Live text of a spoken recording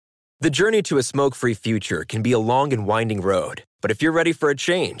The journey to a smoke-free future can be a long and winding road, but if you're ready for a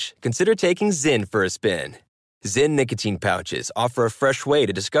change, consider taking Zyn for a spin. Zyn nicotine pouches offer a fresh way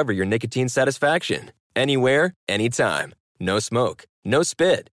to discover your nicotine satisfaction. Anywhere, anytime. No smoke, no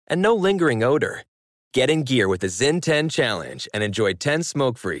spit, and no lingering odor. Get in gear with the Zyn 10 Challenge and enjoy 10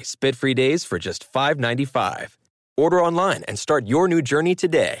 smoke-free, spit-free days for just $5.95. Order online and start your new journey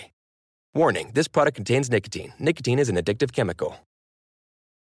today. Warning, this product contains nicotine. Nicotine is an addictive chemical.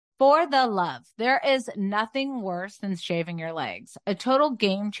 For the love, there is nothing worse than shaving your legs. A total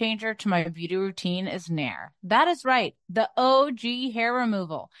game changer to my beauty routine is Nair. That is right, the OG hair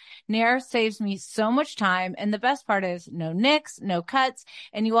removal. Nair saves me so much time, and the best part is no nicks, no cuts,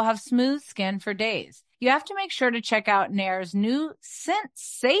 and you will have smooth skin for days. You have to make sure to check out Nair's new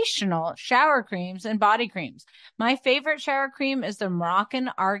sensational shower creams and body creams. My favorite shower cream is the Moroccan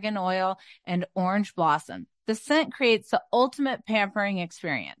Argan Oil and Orange Blossom. The scent creates the ultimate pampering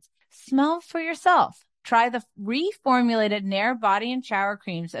experience. Smell for yourself. Try the reformulated Nair body and shower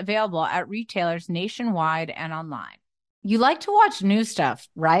creams available at retailers nationwide and online. You like to watch new stuff,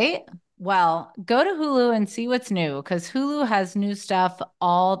 right? Well, go to Hulu and see what's new, because Hulu has new stuff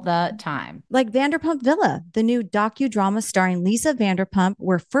all the time. Like Vanderpump Villa, the new docudrama starring Lisa Vanderpump,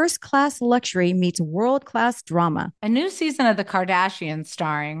 where first-class luxury meets world-class drama. A new season of The Kardashians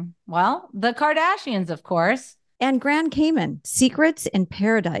starring, well, The Kardashians, of course. And Grand Cayman, Secrets in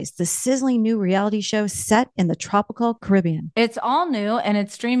Paradise, the sizzling new reality show set in the tropical Caribbean. It's all new, and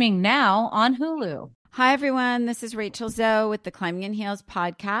it's streaming now on Hulu. Hi, everyone. This is Rachel Zoe with the Climbing in Heels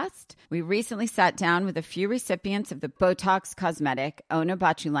podcast. We recently sat down with a few recipients of the Botox Cosmetic,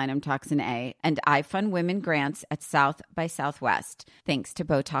 Onabotulinum Toxin A, and iFund Women grants at South by Southwest, thanks to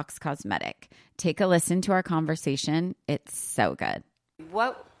Botox Cosmetic. Take a listen to our conversation. It's so good.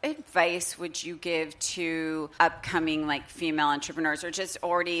 What advice would you give to upcoming female entrepreneurs, or just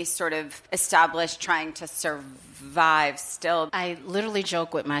already sort of established, trying to survive still? I literally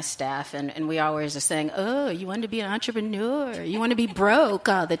joke with my staff, and we always are saying, oh, you want to be an entrepreneur? You want to be broke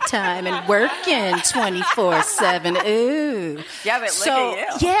all the time and working 24/7? Ooh. Yeah, but look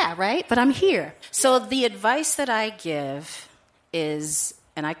at you. Yeah, right? But I'm here. So the advice that I give is,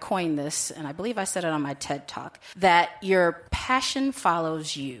 and I coined this, and I believe I said it on my TED Talk, that your passion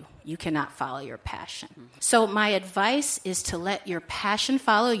follows you. You cannot follow your passion. Mm-hmm. So my advice is to let your passion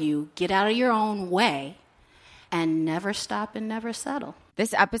follow you, get out of your own way, and never stop and never settle.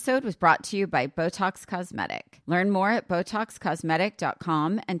 This episode was brought to you by Botox Cosmetic. Learn more at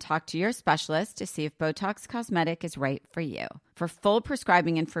BotoxCosmetic.com and talk to your specialist to see if Botox Cosmetic is right for you. For full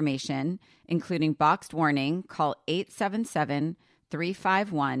prescribing information, including boxed warning, call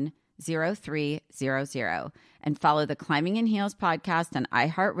 877-351-0300 and follow the Climbing in Heels podcast on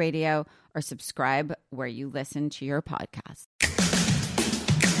iHeartRadio or subscribe where you listen to your podcast.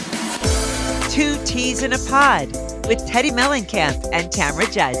 Two Teas in a Pod with Teddy Mellencamp and Tamra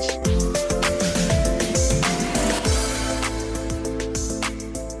Judge.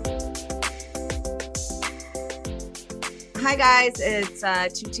 Hi guys, it's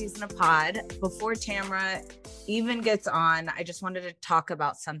Two Teas in a Pod. Before Tamra even gets on, I just wanted to talk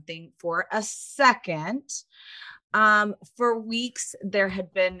about something for a second. For weeks, there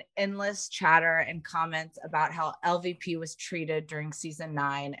had been endless chatter and comments about how LVP was treated during season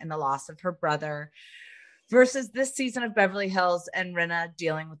 9 and the loss of her brother versus this season of Beverly Hills and Rinna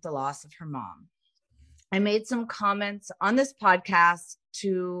dealing with the loss of her mom. I made some comments on this podcast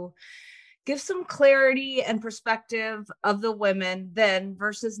to give some clarity and perspective of the women then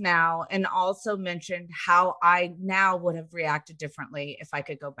versus now, and also mentioned how I now would have reacted differently if I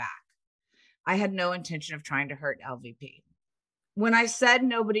could go back. I had no intention of trying to hurt LVP. When I said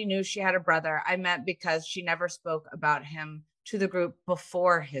nobody knew she had a brother, I meant because she never spoke about him to the group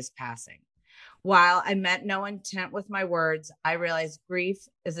before his passing. While I meant no intent with my words, I realized grief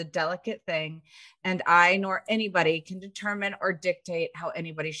is a delicate thing, and I nor anybody can determine or dictate how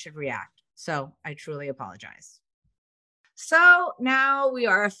anybody should react. So I truly apologize. So now we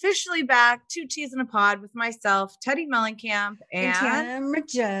are officially back, Two Teas in a Pod with myself, Teddy Mellencamp, and Tamra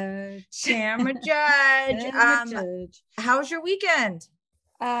Judge. Tamra Judge. How was your weekend?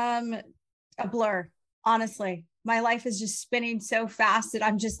 A blur, honestly. My life is just spinning so fast that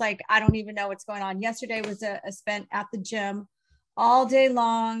I'm just like, I don't even know what's going on. Yesterday was a spent at the gym all day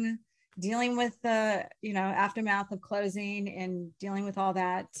long, dealing with the, aftermath of closing and dealing with all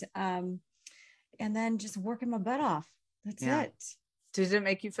that. And then just working my butt off. That's it. Does it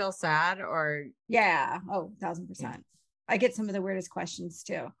make you feel sad or? Yeah. Oh, 1,000%. I get some of the weirdest questions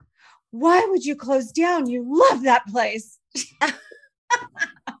too. Why would you close down? You love that place.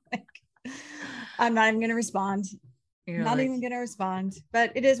 I'm not even going to respond. You're not like, even going to respond,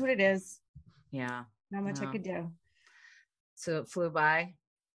 but it is what it is. Yeah. Not much I No. could do. So it flew by.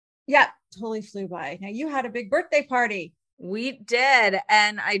 Yeah, totally flew by. Now you had a big birthday party. We did.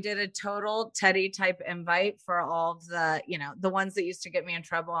 And I did a total Teddy type invite for all of the, the ones that used to get me in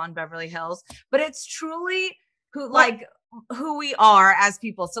trouble on Beverly Hills. But it's truly who we are as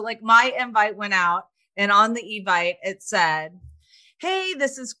people. So like my invite went out, and on the Evite, it said, hey,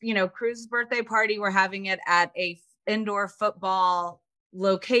 this is, Cruz's birthday party. We're having it at a indoor football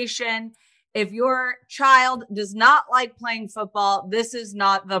location. If your child does not like playing football, this is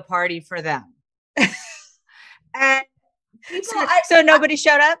not the party for them. And people, so nobody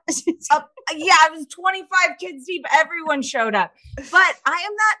showed up? Yeah, I was 25 kids deep. Everyone showed up. But I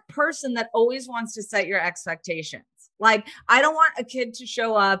am that person that always wants to set your expectations. Like, I don't want a kid to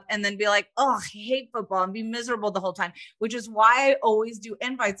show up and then be like, oh, I hate football, and be miserable the whole time, which is why I always do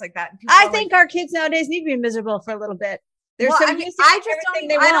invites like that. I think our kids nowadays need to be miserable for a little bit. I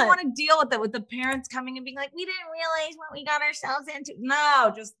don't want to deal with it, with the parents coming and being like, we didn't realize what we got ourselves into.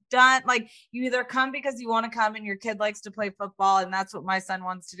 No, just done. Like, you either come because you want to come and your kid likes to play football, and that's what my son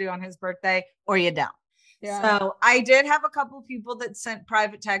wants to do on his birthday, or you don't. Yeah. So I did have a couple of people that sent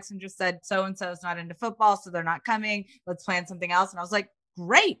private texts and just said, so-and-so is not into football, so they're not coming. Let's plan something else. And I was like,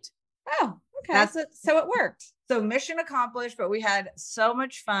 great. Oh, okay. So it worked. So mission accomplished, but we had so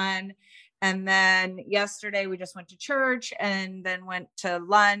much fun. And then yesterday we just went to church and then went to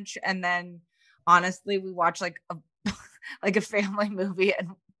lunch. And then honestly, we watched like a family movie and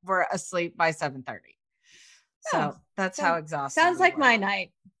we're asleep by 7:30. So that's how exhausted. Sounds like my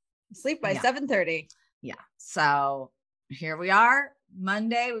night. Sleep by 7:30. Yeah. So here we are.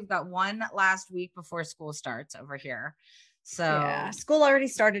 Monday. We've got one last week before school starts over here. So school already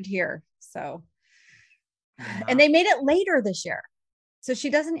started here. So, and they made it later this year. So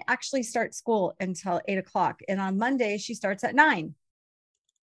she doesn't actually start school until 8:00. And on Monday, she starts at 9.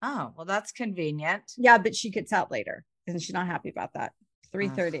 Oh, well, that's convenient. Yeah, but she gets out later and she's not happy about that.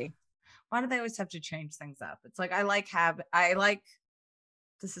 3:30. Why do they always have to change things up? It's like,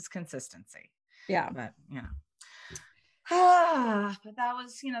 this is consistency. Yeah. But, but that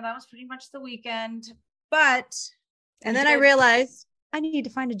was pretty much the weekend. And then I realized I need to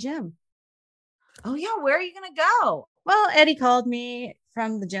find a gym. Oh yeah. Where are you going to go? Well, Eddie called me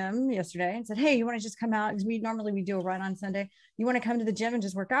from the gym yesterday and said, hey, you want to just come out? Because we do a run on Sunday. You want to come to the gym and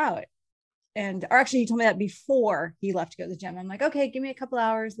just work out? Or actually he told me that before he left to go to the gym. I'm like, okay, give me a couple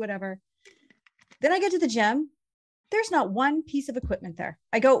hours, whatever. Then I get to the gym. There's not one piece of equipment there.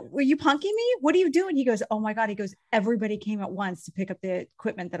 I go, were you punking me? What are you doing? He goes, oh my God. He goes, everybody came at once to pick up the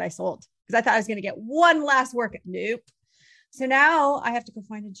equipment that I sold. Because I thought I was going to get one last workout. Nope. So now I have to go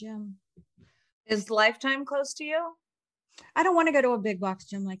find a gym. Is Lifetime close to you? I don't want to go to a big box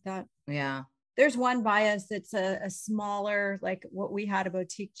gym like that. Yeah. There's one by us that's a smaller, like what we had, a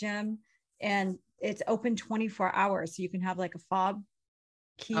boutique gym. And it's open 24 hours. So you can have like a fob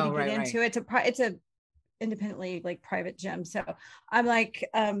key to get into it. It's a independently like private gym. So I'm like,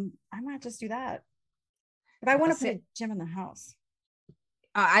 I might just do that. But I want to put a gym in the house.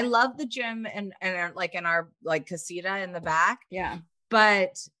 I love the gym and like in our like casita in the back. Yeah.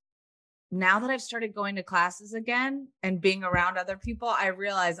 But now that I've started going to classes again and being around other people, I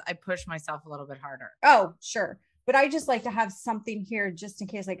realize I push myself a little bit harder. Oh, sure. But I just like to have something here just in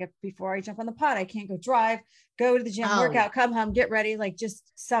case, like if before I jump on the pod, I can't go to the gym, work out, come home, get ready, like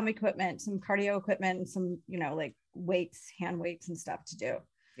just some equipment, some cardio equipment, and some, like weights, hand weights and stuff to do.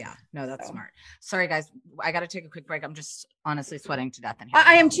 Yeah, no, that's smart. Sorry, guys. I got to take a quick break. I'm just honestly sweating to death in here.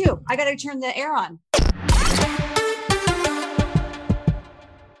 I am too. I got to turn the air on.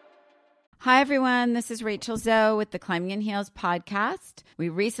 Hi, everyone. This is Rachel Zoe with the Climbing in Heels podcast. We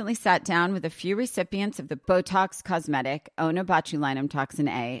recently sat down with a few recipients of the Botox Cosmetic, Onabotulinum Toxin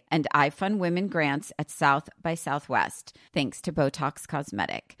A, and iFund Women grants at South by Southwest, thanks to Botox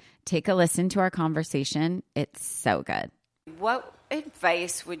Cosmetic. Take a listen to our conversation. It's so good. What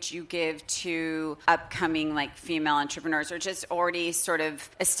advice would you give to upcoming like female entrepreneurs or just already sort of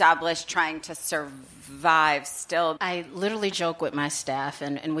established trying to survive still? I literally joke with my staff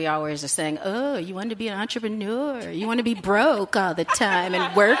and we always are saying, oh, you want to be an entrepreneur? You want to be broke all the time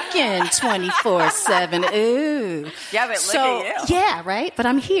and working 24/7. Ooh. Yeah, but look at you. Yeah, right? But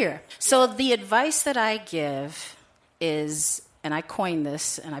I'm here. So the advice that I give is, and I coined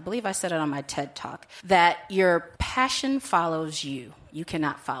this, and I believe I said it on my TED Talk, that your passion follows you. You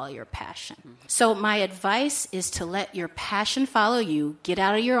cannot follow your passion. Mm-hmm. So my advice is to let your passion follow you, get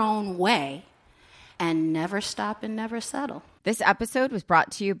out of your own way, and never stop and never settle. This episode was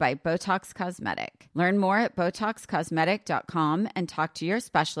brought to you by Botox Cosmetic. Learn more at BotoxCosmetic.com and talk to your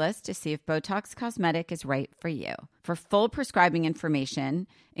specialist to see if Botox Cosmetic is right for you. For full prescribing information,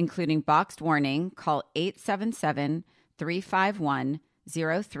 including boxed warning, call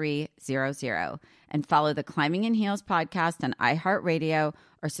 877-351-0300 and follow the Climbing in Heels podcast on iHeartRadio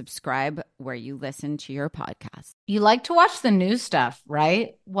or subscribe where you listen to your podcast. You like to watch the new stuff,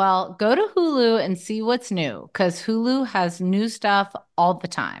 right? Well, go to Hulu and see what's new, because Hulu has new stuff all the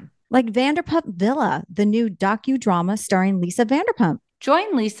time. Like Vanderpump Villa, the new docudrama starring Lisa Vanderpump.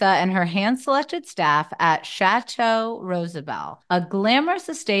 Join Lisa and her hand-selected staff at Chateau Rosabelle, a glamorous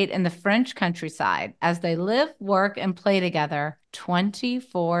estate in the French countryside, as they live, work, and play together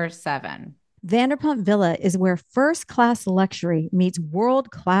 24/7. Vanderpump Villa is where first-class luxury meets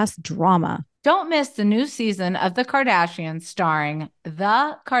world-class drama. Don't miss the new season of The Kardashians, starring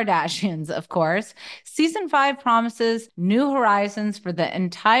The Kardashians, of course. Season 5 promises new horizons for the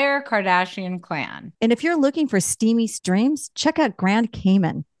entire Kardashian clan. And if you're looking for steamy streams, check out Grand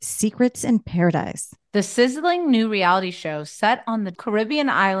Cayman, Secrets in Paradise. The sizzling new reality show set on the Caribbean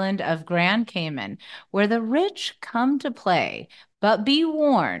island of Grand Cayman, where the rich come to play. But be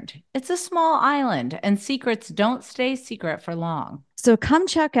warned, it's a small island and secrets don't stay secret for long. So come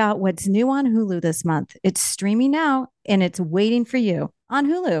check out what's new on Hulu this month. It's streaming now and it's waiting for you on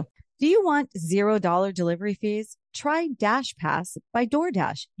Hulu. Do you want $0 delivery fees? Try Dash Pass by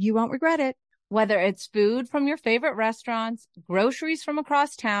DoorDash. You won't regret it. Whether it's food from your favorite restaurants, groceries from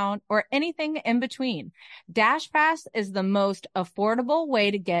across town, or anything in between, Dash Pass is the most affordable way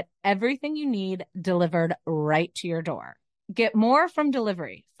to get everything you need delivered right to your door. Get more from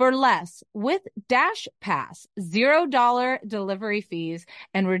delivery for less with Dash Pass, $0 delivery fees,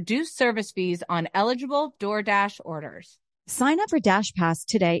 and reduced service fees on eligible DoorDash orders. Sign up for Dash Pass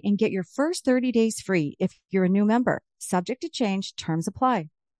today and get your first 30 days free if you're a new member. Subject to change, terms apply.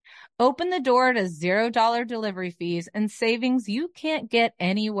 Open the door to $0 delivery fees and savings you can't get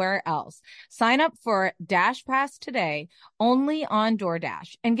anywhere else. Sign up for Dash Pass today, only on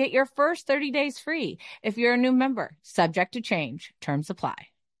DoorDash, and get your first 30 days free if you're a new member. Subject to change. Terms apply.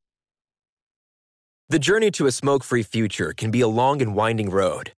 The journey to a smoke-free future can be a long and winding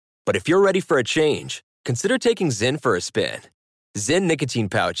road. But if you're ready for a change, consider taking Zyn for a spin. Zyn nicotine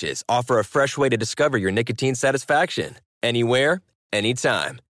pouches offer a fresh way to discover your nicotine satisfaction. Anywhere,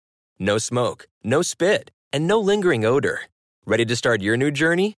 anytime. No smoke, no spit, and no lingering odor. Ready to start your new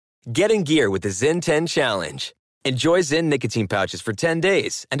journey? Get in gear with the Zyn 10 Challenge. Enjoy Zyn nicotine pouches for 10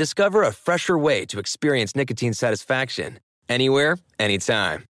 days and discover a fresher way to experience nicotine satisfaction. Anywhere,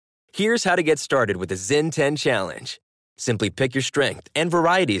 anytime. Here's how to get started with the Zyn 10 Challenge. Simply pick your strength and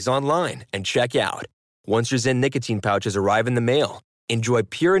varieties online and check out. Once your Zyn nicotine pouches arrive in the mail, enjoy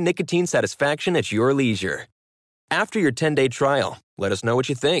pure nicotine satisfaction at your leisure. After your 10-day trial, let us know what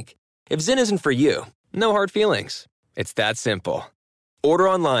you think. If Zyn isn't for you, no hard feelings. It's that simple. Order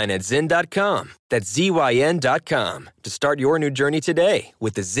online at Zyn.com, that's ZYN.com, to start your new journey today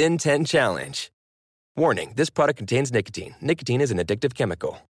with the Zyn 10 Challenge. Warning, this product contains nicotine. Nicotine is an addictive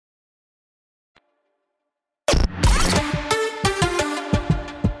chemical.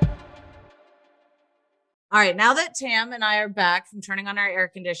 All right, now that Tam and I are back from turning on our air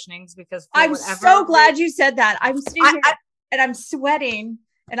conditionings, because I'm so glad you said that. I'm sitting here and I'm sweating.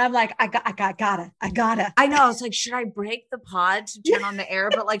 And I'm like, I gotta. I know. I was like, should I break the pod to turn on the air?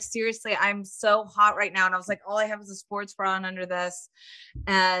 But like, seriously, I'm so hot right now. And I was like, all I have is a sports bra on under this.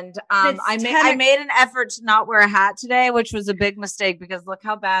 And I made an effort to not wear a hat today, which was a big mistake because look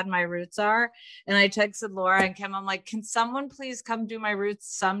how bad my roots are. And I texted Laura and Kim. I'm like, can someone please come do my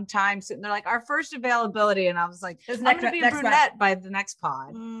roots sometime soon? And they're like, our first availability. And I was like, I'm going to be a brunette by the next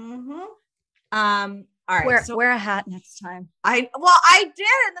pod. Mm-hmm. All right. Wear a hat next time. I did.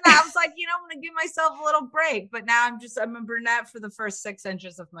 And then I was like, I'm going to give myself a little break. But now I'm a brunette for the first 6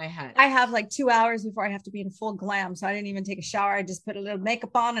 inches of my head. I have like 2 hours before I have to be in full glam. So I didn't even take a shower. I just put a little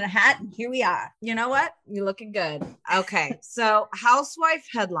makeup on and a hat. And here we are. You know what? You're looking good. Okay. So housewife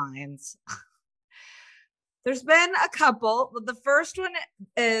headlines. There's been a couple. The first one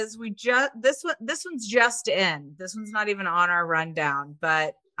is this one's just in. This one's not even on our rundown,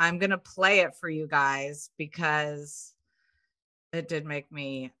 but I'm going to play it for you guys because it did make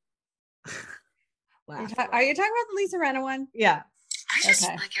me laugh. Are you talking about the Lisa Rinna one? Yeah. I just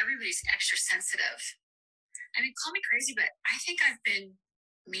like everybody's extra sensitive. I mean, call me crazy, but I think I've been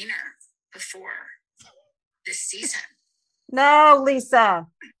meaner before this season. No, Lisa.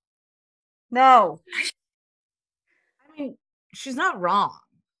 No. I mean, she's not wrong.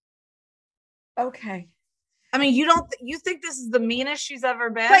 Okay. I mean, you think this is the meanest she's ever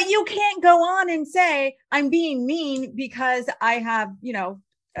been? But you can't go on and say I'm being mean because I have,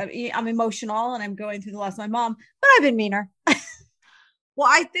 I'm emotional and I'm going through the loss of my mom, but I've been meaner. Well,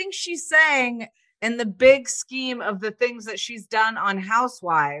 I think she's saying in the big scheme of the things that she's done on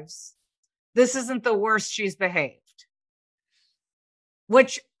Housewives, this isn't the worst she's behaved.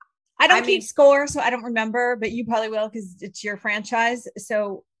 Which I don't keep score, so I don't remember, but you probably will because it's your franchise.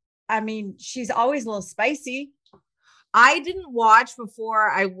 So, I mean, she's always a little spicy. I didn't watch before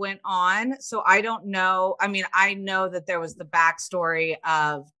I went on, so I don't know. I mean, I know that there was the backstory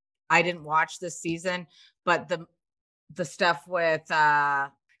of I didn't watch this season, but the stuff with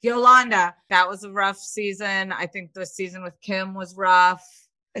Yolanda, that was a rough season. I think the season with Kim was rough.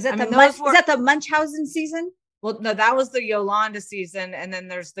 Is that the Munchausen season? Well, no, that was the Yolanda season, and then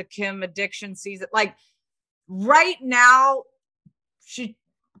there's the Kim addiction season. Like right now, she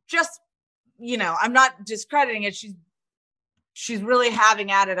just, I'm not discrediting it. She's really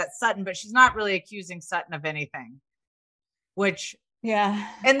having at it at Sutton, but she's not really accusing Sutton of anything, which, yeah,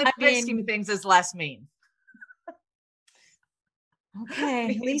 in the big scheme of things, is less mean.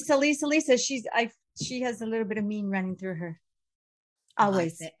 Okay, Lisa. She has a little bit of mean running through her.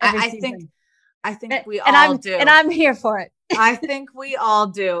 Always. I think we all do. And I'm here for it. I think we all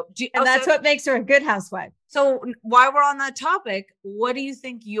do. And that's what makes her a good housewife. So while we're on that topic, what do you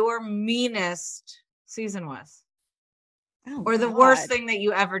think your meanest season was? Or the worst thing that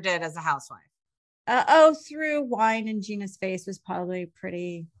you ever did as a housewife? Threw wine in Gina's face was probably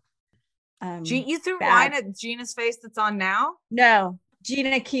pretty you threw bad. wine at Gina's face that's on now? No,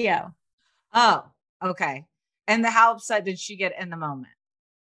 Gina Keough. Oh, okay. And how upset did she get in the moment?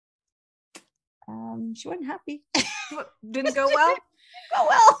 She wasn't happy. Didn't go well? Go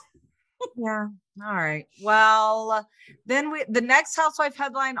well. Yeah. All right. Well, then the next housewife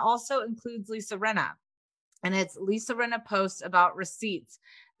headline also includes Lisa Rinna. And it's Lisa Rinna posts about receipts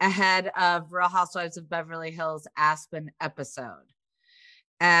ahead of Real Housewives of Beverly Hills Aspen episode.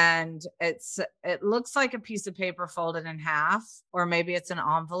 And it looks like a piece of paper folded in half, or maybe it's an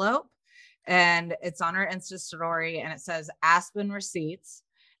envelope. And it's on her Insta story, and it says Aspen receipts.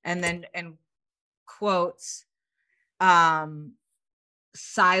 And then in quotes,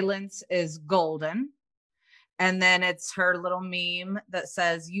 silence is golden. And then it's her little meme that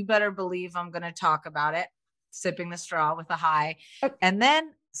says, you better believe I'm going to talk about it. Sipping the straw with a high. Okay. And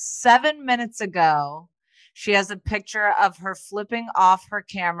then 7 minutes ago, she has a picture of her flipping off her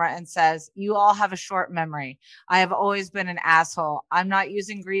camera and says, you all have a short memory. I have always been an asshole. I'm not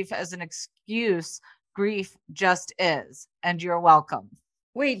using grief as an excuse. Grief just is. And you're welcome.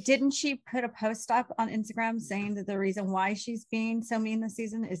 Wait, didn't she put a post up on Instagram saying that the reason why she's being so mean this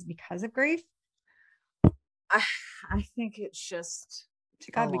season is because of grief? I think it's just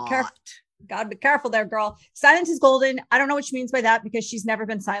gotta be careful. Gotta be careful there, girl. Silence is golden. I don't know what she means by that because she's never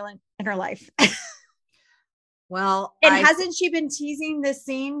been silent in her life. Well, and hasn't she been teasing this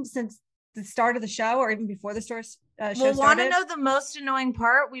scene since the start of the show, or even before the show started? Want to know the most annoying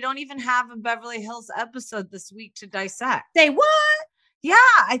part? We don't even have a Beverly Hills episode this week to dissect. Say what? Yeah,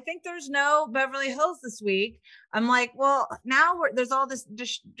 I think there's no Beverly Hills this week. I'm like, well, now there's all this.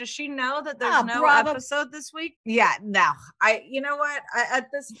 Does she know that there's no episode this week? Yeah, no. You know what?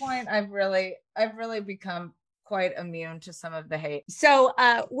 At this point, I've really become quite immune to some of the hate. So,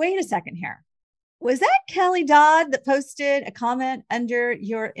 wait a second here. Was that Kelly Dodd that posted a comment under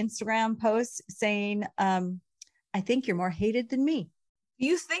your Instagram post saying, I think you're more hated than me? Do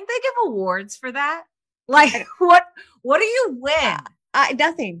you think they give awards for that? Like, what do you win?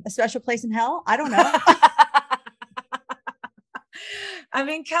 Nothing. A special place in hell? I don't know. I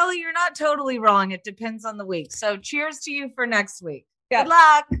mean, Kelly, you're not totally wrong. It depends on the week. So cheers to you for next week. Yeah. Good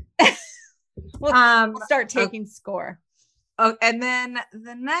luck. We'll start taking score. Oh, and then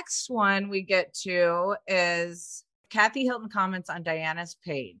the next one we get to is Kathy Hilton comments on Diana's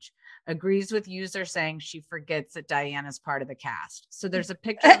page, agrees with user saying she forgets that Diana's part of the cast. So there's a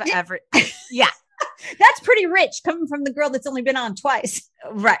picture of Everett. Yeah. That's pretty rich coming from the girl that's only been on twice.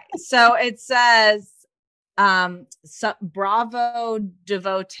 Right. So it says, Bravo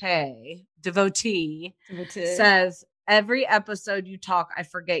devotee says, every episode you talk, I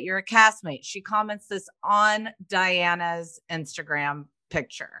forget you're a castmate. She comments this on Diana's Instagram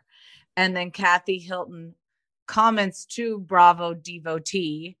picture. And then Kathy Hilton comments to Bravo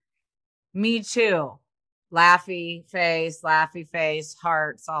devotee, me too. Laughy face,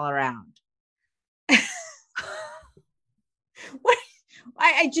 hearts all around.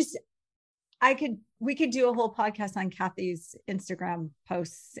 We could do a whole podcast on Kathy's Instagram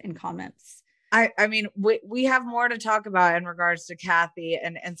posts and comments. I mean, we have more to talk about in regards to Kathy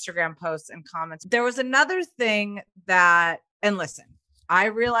and Instagram posts and comments. There was another thing that, and listen, I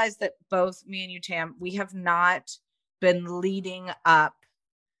realized that both me and you, Tam, we have not been leading up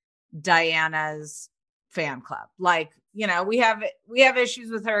Diana's fan club. Like, you know, we have issues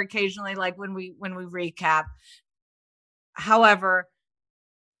with her occasionally, like when we recap. However,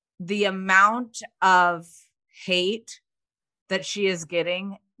 the amount of hate that she is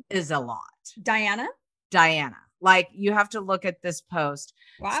getting is a lot. Diana. Like, you have to look at this post.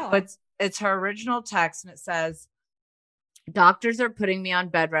 Wow. So it's her original text, and it says, doctors are putting me on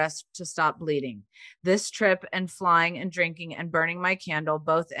bed rest to stop bleeding. This trip and flying and drinking and burning my candle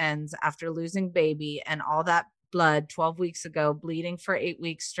both ends after losing baby and all that blood 12 weeks ago, bleeding for 8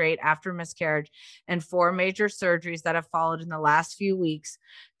 weeks straight after miscarriage, and 4 major surgeries that have followed in the last few weeks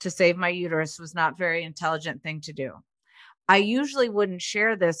to save my uterus was not very intelligent thing to do. I usually wouldn't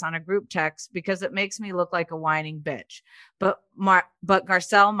share this on a group text because it makes me look like a whining bitch, but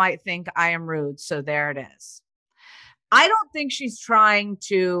Garcelle might think I am rude, so there it is. I don't think she's trying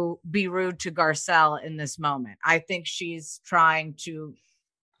to be rude to Garcelle in this moment. I think she's trying to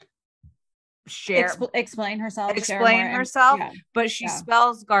share, explain herself, yeah. But she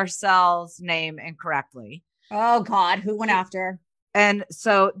spells Garcelle's name incorrectly. Oh God, who went after her? And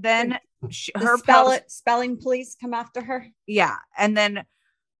so then her spelling police come after her. Yeah. And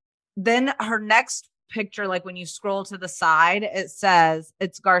then her next picture, like when you scroll to the side, it says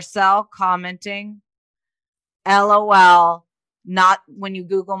it's Garcelle commenting, LOL, not when you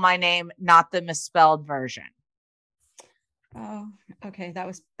Google my name, not the misspelled version. Oh, okay. That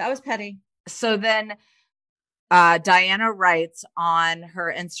was petty. So then Diana writes on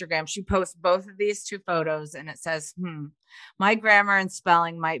her Instagram, she posts both of these 2 photos, and it says, my grammar and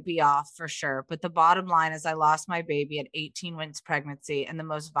spelling might be off for sure, but the bottom line is I lost my baby at 18 weeks pregnancy in the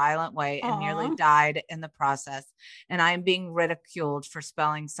most violent way and nearly died in the process. And I am being ridiculed for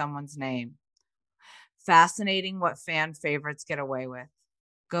spelling someone's name. Fascinating what fan favorites get away with.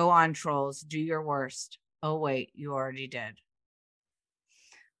 Go on, trolls, do your worst. Oh, wait, you already did.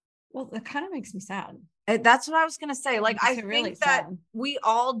 Well, that kind of makes me sad. That's what I was going to say. Like, I think really that sad. We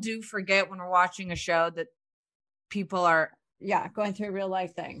all do forget when we're watching a show that people are going through real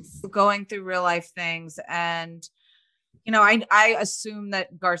life things. And, you know, I assume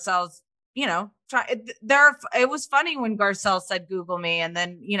that Garcelle's, you know, it was funny when Garcelle said, Google me. And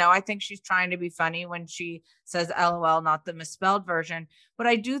then, you know, I think she's trying to be funny when she says, LOL, not the misspelled version. But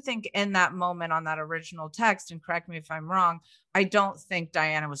I do think in that moment on that original text, and correct me if I'm wrong, I don't think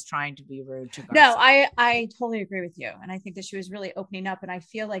Diana was trying to be rude to Garcelle. No, I totally agree with you. And I think that she was really opening up. And I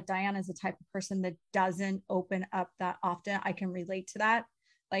feel like Diana is the type of person that doesn't open up that often. I can relate to that.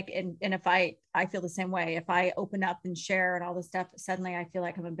 Like, and if I feel the same way. If I open up and share and all this stuff, suddenly I feel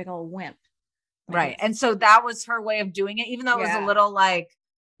like I'm a big old wimp. Like, right. And so that was her way of doing it, even though it was a little like,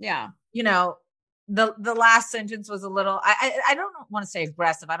 you know, the last sentence was a little, I don't want to say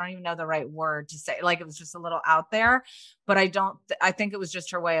aggressive. I don't even know the right word to say. Like, it was just a little out there, but I think it was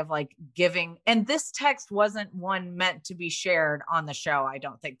just her way of like giving. And this text wasn't one meant to be shared on the show. I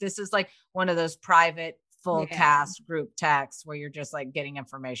don't think this is like one of those private full cast group texts where you're just like getting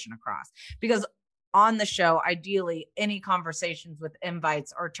information across, because on the show, ideally any conversations with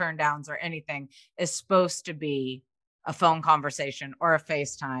invites or turn downs or anything is supposed to be a phone conversation or a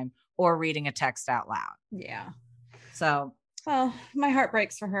FaceTime or reading a text out loud. Yeah. So, well, my heart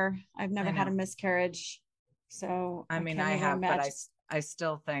breaks for her. I've never had a miscarriage. So I mean, I have, but I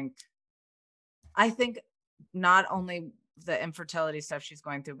still think, not only the infertility stuff she's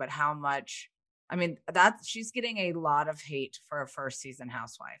going through, but how much, I mean, she's getting a lot of hate for a first season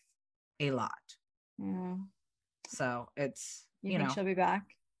housewife, a lot. Yeah. So it's, you think she'll be back?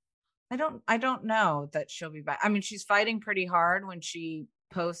 I don't know that she'll be back. I mean, she's fighting pretty hard when she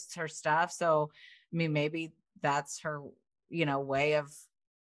posts her stuff. So, I mean, maybe that's her, you know, way of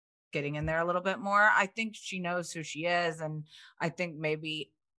getting in there a little bit more. I think she knows who she is. And I think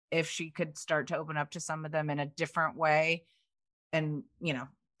maybe if she could start to open up to some of them in a different way, and, you know,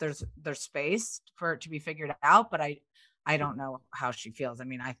 there's space for it to be figured out, but I don't know how she feels. I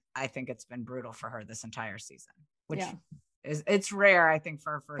mean, I think it's been brutal for her this entire season, which it's rare, I think,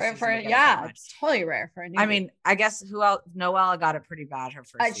 for her first season. It's totally rare for a newbie. I mean, I guess who else? Noella got it pretty bad her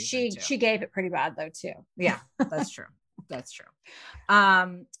first season. She gave it pretty bad though too. Yeah, that's true. That's true.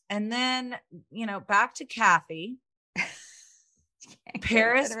 And then, you know, back to Kathy.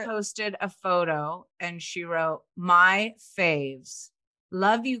 Paris posted a photo and she wrote, "My faves,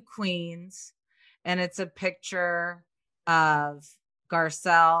 love you queens," and it's a picture of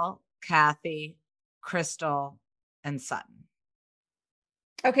Garcelle, Kathy, Crystal, and Sutton.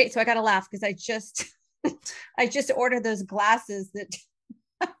 Okay, so I got to laugh because I just ordered those glasses that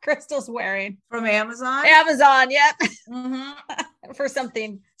Crystal's wearing from Amazon. Yep. Mm-hmm. For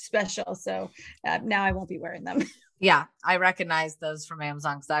something special. So now I won't be wearing them. Yeah, I recognize those from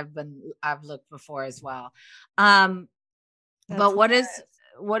Amazon because I've looked before as well. But what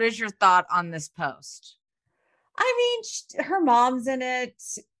is your thought on this post? I mean, her mom's in it.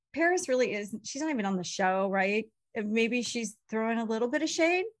 Paris really is. She's not even on the show, right? Maybe she's throwing a little bit of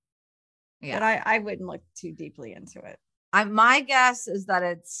shade. Yeah, but I wouldn't look too deeply into it. My guess is that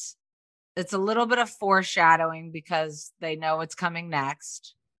it's a little bit of foreshadowing because they know what's coming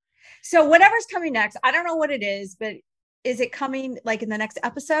next. So whatever's coming next, I don't know what it is, but is it coming like in the next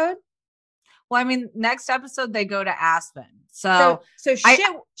episode? Well, I mean, next episode they go to Aspen. So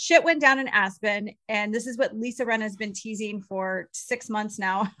shit went down in Aspen, and this is what Lisa Rinna has been teasing for 6 months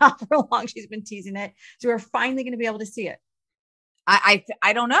now. However long she's been teasing it, so we're finally going to be able to see it.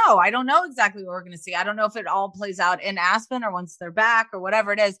 I don't know. I don't know exactly what we're going to see. I don't know if it all plays out in Aspen or once they're back or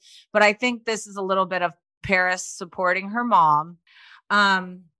whatever it is. But I think this is a little bit of Paris supporting her mom.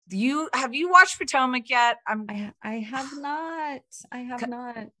 Have you watched Potomac yet? I have not.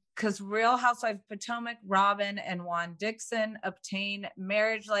 Because Real Housewives of Potomac, Robin and Juan Dixon obtained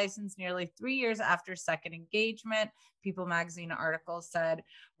marriage license nearly 3 years after second engagement. People magazine article said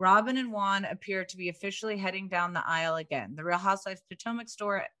Robin and Juan appear to be officially heading down the aisle again. The Real Housewives of Potomac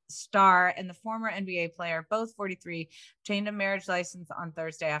star and the former NBA player, both 43, obtained a marriage license on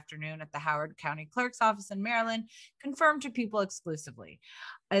Thursday afternoon at the Howard County Clerk's office in Maryland, confirmed to People exclusively.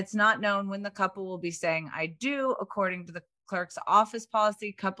 It's not known when the couple will be saying "I do." According to the clerk's office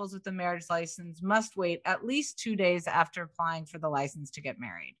policy, couples with a marriage license must wait at least 2 days after applying for the license to get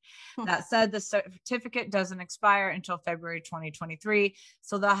married. That said, the certificate doesn't expire until February 2023,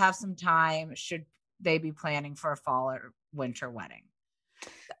 so they'll have some time should they be planning for a fall or winter wedding.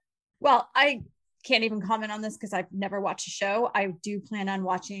 Well, I can't even comment on this because I've never watched a show. I do plan on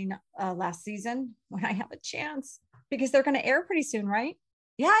watching last season when I have a chance, because they're going to air pretty soon, right?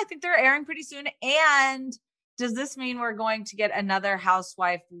 Yeah, I think they're airing pretty soon. And does this mean we're going to get another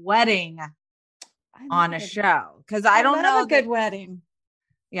housewife wedding on a show? Because I don't know. A good wedding.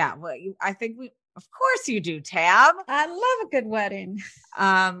 Yeah, well, I think of course you do, Tab. I love a good wedding.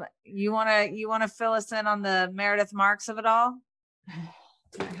 You wanna fill us in on the Meredith Marks of it all?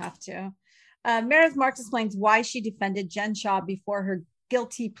 I have to. Meredith Marks explains why she defended Jen Shah before her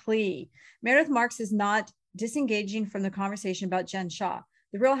guilty plea. Meredith Marks is not disengaging from the conversation about Jen Shah.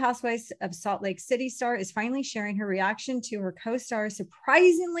 The Real Housewives of Salt Lake City star is finally sharing her reaction to her co-star's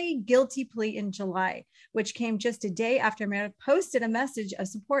surprisingly guilty plea in July, which came just a day after Meredith posted a message of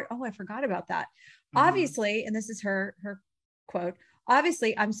support. Oh, I forgot about that. Mm-hmm. Obviously, and this is her quote,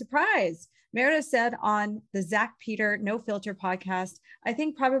 "Obviously, I'm surprised." Meredith said on the Zach Peter No Filter podcast, "I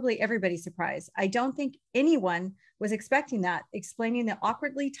think probably everybody's surprised. I don't think anyone was expecting that." Explaining the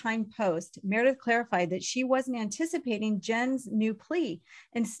awkwardly timed post, Meredith clarified that she wasn't anticipating Jen's new plea.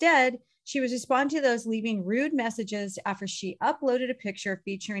 Instead, she was responding to those leaving rude messages after she uploaded a picture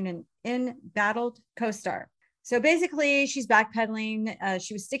featuring an embattled co-star. So basically, she's backpedaling.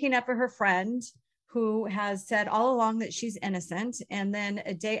 She was sticking up for her friend, who has said all along that she's innocent. And then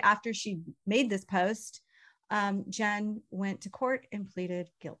a day after she made this post, Jen went to court and pleaded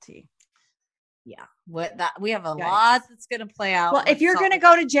guilty. Yeah, we have a lot that's going to play out. Well, if you're going to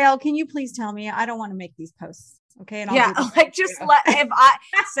go to jail, can you please tell me? I don't want to make these posts. Okay. And let's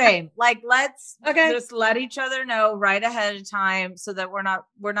just let each other know right ahead of time so that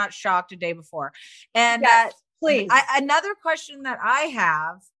we're not shocked a day before. And please. Another question that I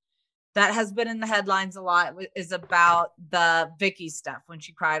have that has been in the headlines a lot is about the Vicky stuff, when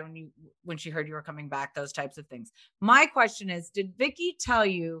she cried when she heard you were coming back, those types of things. My question is, did Vicky tell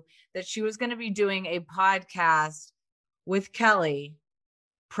you that she was going to be doing a podcast with Kelly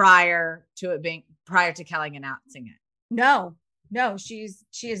prior to Kelly announcing it? No, she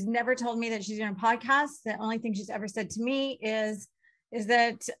has never told me that she's doing a podcast. The only thing she's ever said to me is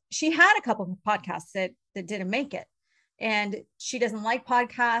that she had a couple of podcasts that didn't make it. And she doesn't like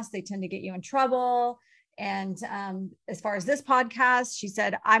podcasts. They tend to get you in trouble. And as far as this podcast, she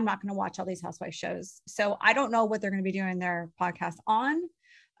said, "I'm not going to watch all these housewife shows." So I don't know what they're going to be doing their podcast on.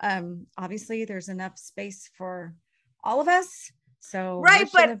 Obviously, there's enough space for all of us. So right,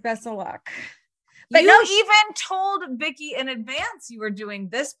 but best of luck. But you even told Vicky in advance you were doing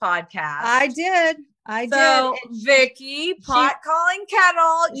this podcast. I did. So Vicky, pot calling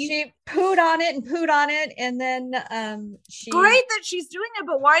kettle. She pooed on it. And then great that she's doing it,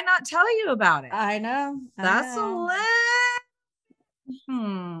 but why not tell you about it? I know. That's a little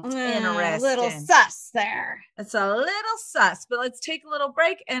Interesting. A little sus there. It's a little sus, but let's take a little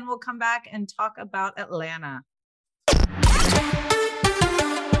break and we'll come back and talk about Atlanta.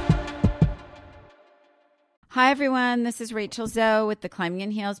 Hi, everyone. This is Rachel Zoe with the Climbing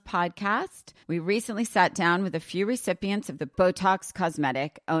in Heels podcast. We recently sat down with a few recipients of the Botox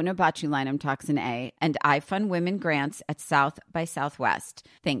Cosmetic, Onabotulinum Toxin A, and iFund Women grants at South by Southwest,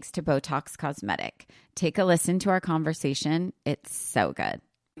 thanks to Botox Cosmetic. Take a listen to our conversation. It's so good.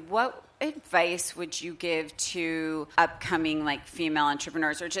 What advice would you give to upcoming female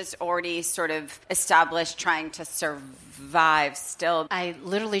entrepreneurs or just already sort of established trying to survive still? I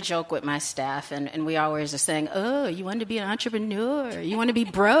literally joke with my staff and we always are saying, oh, you want to be an entrepreneur? You want to be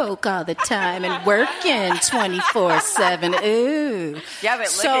broke all the time and working 24/7. Ooh. Yeah,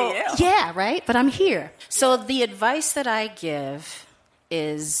 but look at you. Yeah, right? But I'm here. So the advice that I give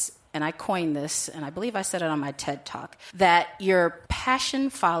is, and I coined this, and I believe I said it on my TED Talk, that your passion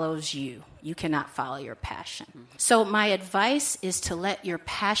follows you. You cannot follow your passion. So my advice is to let your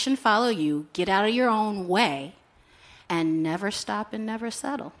passion follow you, get out of your own way, and never stop and never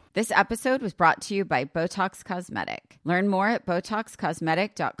settle. This episode was brought to you by Botox Cosmetic. Learn more at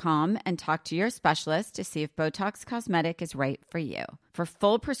BotoxCosmetic.com and talk to your specialist to see if Botox Cosmetic is right for you. For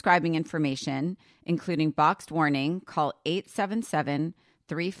full prescribing information, including boxed warning, call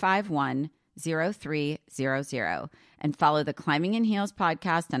 877-351-0300 and follow the Climbing in Heels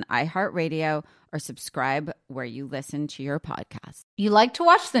podcast on iHeartRadio or subscribe where you listen to your podcast. You like to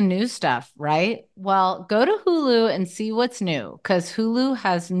watch the new stuff, right? Well, go to Hulu and see what's new, because Hulu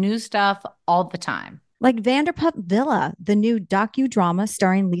has new stuff all the time. Like Vanderpump Villa, the new docudrama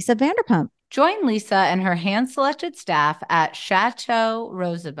starring Lisa Vanderpump. Join Lisa and her hand-selected staff at Chateau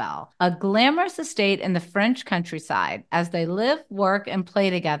Rosabelle, a glamorous estate in the French countryside, as they live, work, and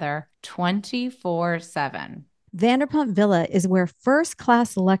play together 24/7. Vanderpump Villa is where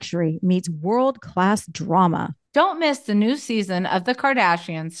first-class luxury meets world-class drama. Don't miss the new season of The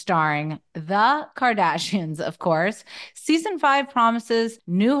Kardashians, starring The Kardashians, of course. Season 5 promises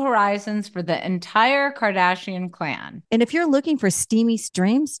new horizons for the entire Kardashian clan. And if you're looking for steamy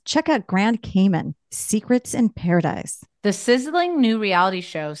streams, check out Grand Cayman, Secrets in Paradise. The sizzling new reality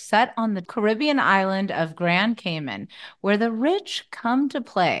show set on the Caribbean island of Grand Cayman, where the rich come to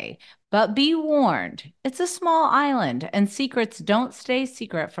play. But be warned, it's a small island and secrets don't stay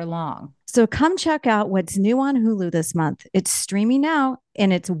secret for long. So come check out what's new on Hulu this month. It's streaming now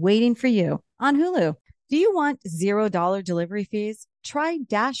and it's waiting for you on Hulu. Do you want $0 delivery fees? Try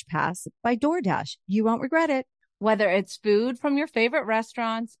Dash Pass by DoorDash. You won't regret it. Whether it's food from your favorite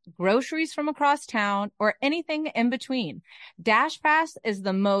restaurants, groceries from across town, or anything in between, Dash Pass is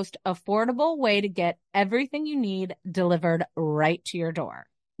the most affordable way to get everything you need delivered right to your door.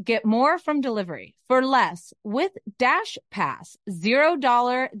 Get more from delivery for less with Dash Pass,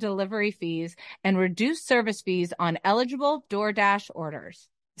 $0 delivery fees, and reduced service fees on eligible DoorDash orders.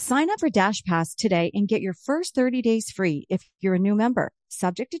 Sign up for Dash Pass today and get your first 30 days free if you're a new member.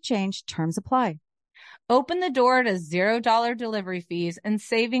 Subject to change, terms apply. Open the door to $0 delivery fees and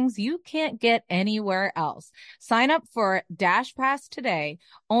savings you can't get anywhere else. Sign up for Dash Pass today,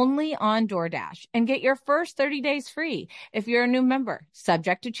 only on DoorDash, and get your first 30 days free if you're a new member.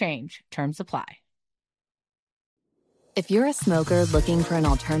 Subject to change. Terms apply. If you're a smoker looking for an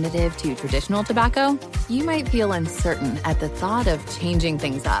alternative to traditional tobacco, you might feel uncertain at the thought of changing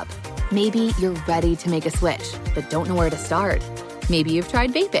things up. Maybe you're ready to make a switch, but don't know where to start. Maybe you've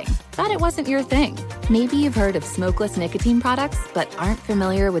tried vaping, thought it wasn't your thing. Maybe you've heard of smokeless nicotine products, but aren't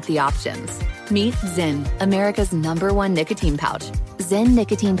familiar with the options. Meet Zyn, America's #1 nicotine pouch. Zyn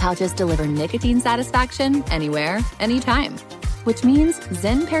nicotine pouches deliver nicotine satisfaction anywhere, anytime. Which means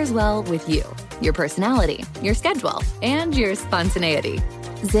Zyn pairs well with you, your personality, your schedule, and your spontaneity.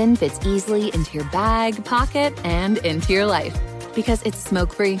 Zyn fits easily into your bag, pocket, and into your life. Because it's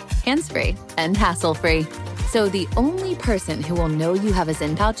smoke-free, hands-free, and hassle-free. So the only person who will know you have a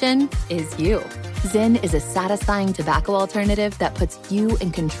Zyn pouch in is you. Zyn is a satisfying tobacco alternative that puts you in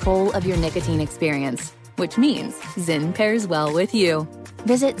control of your nicotine experience, which means Zyn pairs well with you.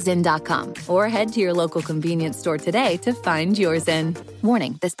 Visit Zyn.com or head to your local convenience store today to find your Zyn.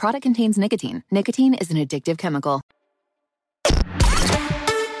 Warning, this product contains nicotine. Nicotine is an addictive chemical.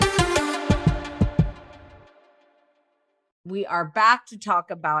 We are back to talk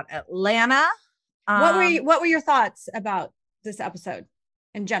about Atlanta. What were your thoughts about this episode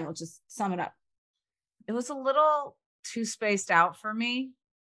in general? Just sum it up. It was a little too spaced out for me.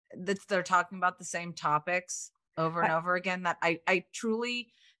 They're talking about the same topics over and over again. That I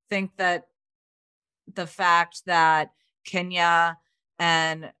truly think that the fact that Kenya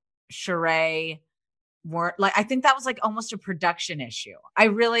and Sheree weren't like, I think that was like almost a production issue.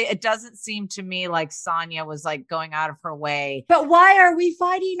 It doesn't seem to me like Sonia was like going out of her way. But why are we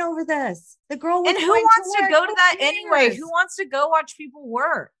fighting over this? The girl was and who wants to go to that anyway? Who wants to go watch people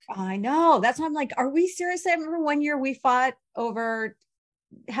work? I know. That's why I'm like, are we serious? I remember one year we fought over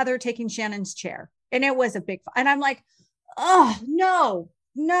Heather taking Shannon's chair, and it was a big fight. And I'm like, oh no.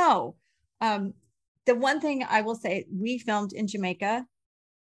 The one thing I will say, we filmed in Jamaica,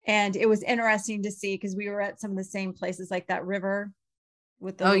 and it was interesting to see because we were at some of the same places, like that river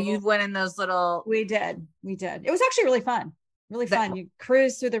with the you went in those little. We did. It was actually really fun. You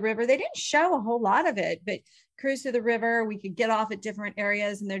cruise through the river. They didn't show a whole lot of it, but cruise through the river. We could get off at different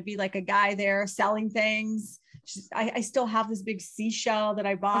areas, and there'd be like a guy there selling things. I still have this big seashell that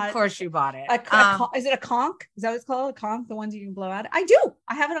I bought. Of course you bought it. Is it a conch? Is that what it's called? A conch? The ones you can blow out? I do.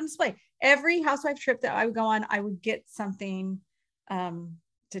 I have it on display. Every housewife trip that I would go on, I would get something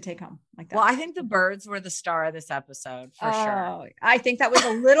to take home like that. Well, I think the birds were the star of this episode for sure. I think that was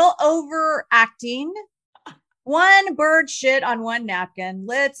a little overacting. One bird shit on one napkin.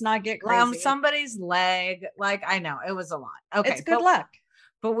 Let's not get crazy. Somebody's leg. Like, I know it was a lot. Okay. It's good luck.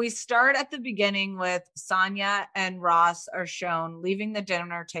 But we start at the beginning with Sonia and Ross are shown leaving the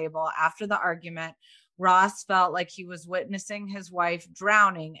dinner table after the argument. Ross felt like he was witnessing his wife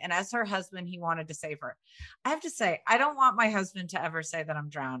drowning, and as her husband, he wanted to save her. I have to say, I don't want my husband to ever say that I'm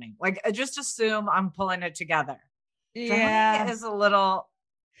drowning. Like, I just assume I'm pulling it together. Yeah. Drowning is a little.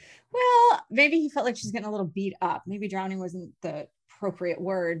 Well, maybe he felt like she's getting a little beat up. Maybe drowning wasn't the appropriate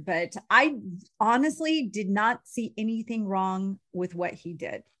word, but I honestly did not see anything wrong with what he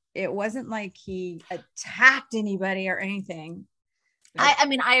did. It wasn't like he attacked anybody or anything. I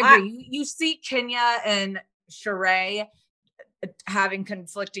mean, I agree. You see Kenya and Sheree having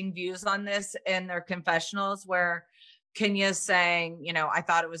conflicting views on this in their confessionals, where Kenya's saying, I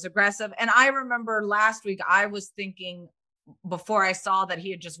thought it was aggressive. And I remember last week, I was thinking before I saw that he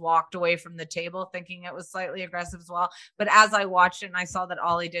had just walked away from the table, thinking it was slightly aggressive as well. But as I watched it and I saw that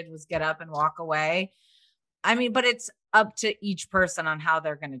all he did was get up and walk away. I mean, but it's up to each person on how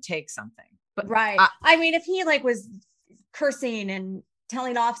they're going to take something. But right. I mean, if he was cursing and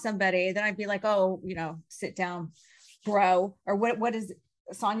telling off somebody, then I'd be like, oh, sit down, bro. Or what does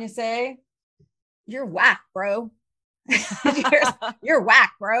Sonia say? You're whack, bro. You're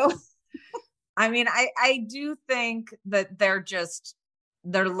whack, bro. I mean, I do think that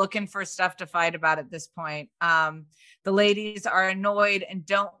they're looking for stuff to fight about at this point. The ladies are annoyed and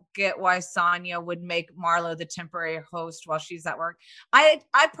don't get why Sonia would make Marlo the temporary host while she's at work. I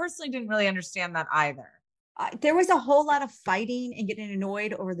personally didn't really understand that either. There was a whole lot of fighting and getting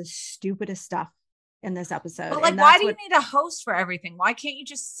annoyed over the stupidest stuff in this episode. But why do you need a host for everything? Why can't you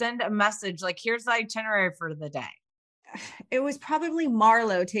just send a message like, here's the itinerary for the day? It was probably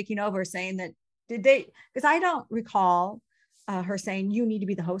Marlo taking over, saying that, because I don't recall her saying, you need to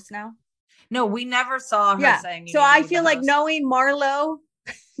be the host now. No, we never saw her saying. So I feel like knowing Marlo,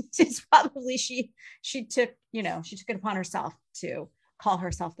 is probably she took it upon herself to call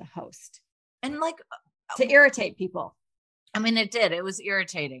herself the host. And to irritate people. I mean, it did. It was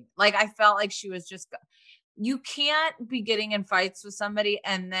irritating. Like, I felt like she was you can't be getting in fights with somebody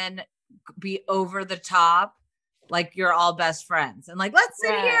and then be over the top. Like, you're all best friends and let's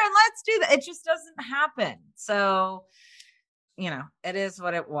sit here and let's do that. It just doesn't happen. So, it is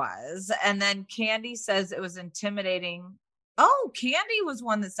what it was. And then Candy says it was intimidating. Oh, Candy was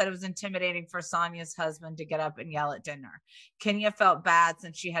one that said it was intimidating for Sonia's husband to get up and yell at dinner. Kenya felt bad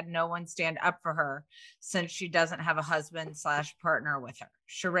since she had no one stand up for her, since she doesn't have a husband/partner with her.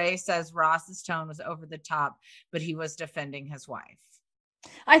 Sheree says Ross's tone was over the top, but he was defending his wife.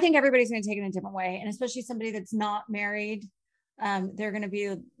 I think everybody's going to take it in a different way. And especially somebody that's not married. They're going to be,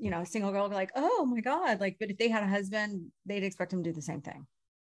 a single girl, like, oh my God. But if they had a husband, they'd expect him to do the same thing.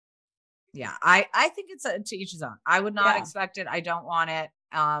 Yeah, I think it's to each his own. I would not expect it. I don't want it.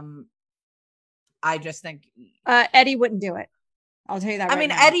 I just think Eddie wouldn't do it. I'll tell you that. I mean,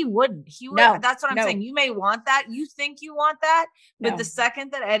 now. Eddie wouldn't. He would. No, that's what I'm saying. You may want that. You think you want that, but the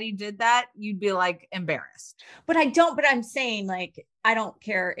second that Eddie did that, you'd be embarrassed. But I don't. But I'm saying I don't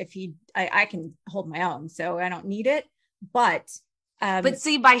care if I can hold my own, so I don't need it. But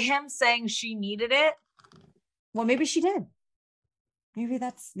see, by him saying she needed it, well, maybe she did.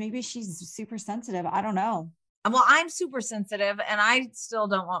 Maybe she's super sensitive. I don't know. Well, I'm super sensitive and I still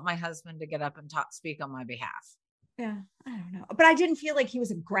don't want my husband to get up and speak on my behalf. Yeah. I don't know. But I didn't feel like he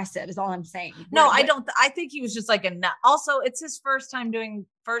was aggressive is all I'm saying. No, I don't. I think he was just a nut. Also, it's his first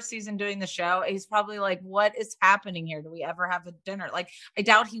season doing the show. He's probably what is happening here? Do we ever have a dinner? I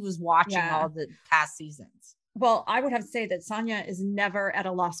doubt he was watching all the past seasons. Well, I would have to say that Sonia is never at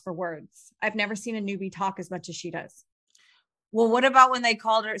a loss for words. I've never seen a newbie talk as much as she does. Well, what about when they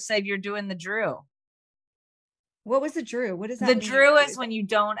called her, said you're doing the Drew? What was the Drew? What is that? The mean? Drew is when you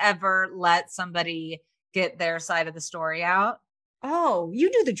don't ever let somebody get their side of the story out. Oh,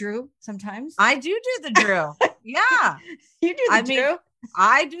 you do the Drew sometimes. I do the Drew. Yeah. You do the Drew.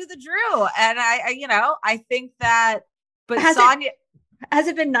 I do the Drew. And I think that, but Sonia. Has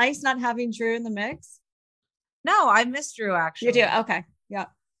it been nice not having Drew in the mix? No, I miss Drew actually. You do? Okay. Yeah.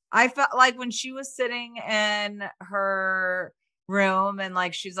 I felt like when she was sitting in her room and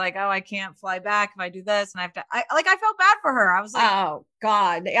like she's like, oh, I can't fly back if I do this, and I felt bad for her. I was like, oh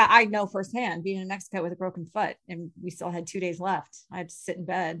God, yeah, I know firsthand being in Mexico with a broken foot, and we still had 2 days left. I had to sit in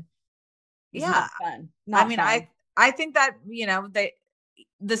bed. Yeah, not fun. Not fun. I think that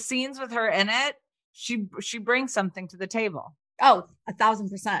the scenes with her in it, she brings something to the table. Oh,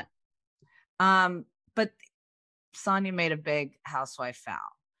 1,000%. But Sonia made a big housewife foul.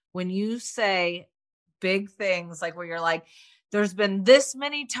 When you say big things like where you're like, there's been this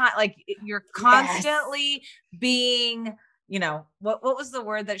many times, like you're constantly being, what was the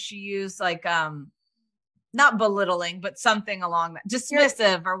word that she used? Like, not belittling, but something along that,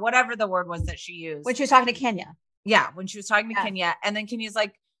 dismissive or whatever the word was that she used. When she was talking to Kenya. Yeah. When she was talking to Kenya, and then Kenya's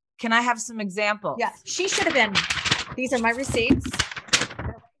like, can I have some examples? Yeah. She should have been, these are my receipts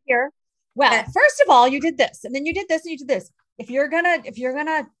here. Well, first of all, you did this, and then you did this, and you did this. If you're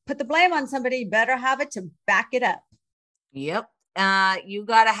gonna put the blame on somebody, you better have it to back it up. Yep. You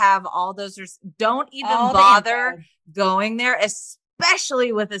got to have all those. Don't even bother going there,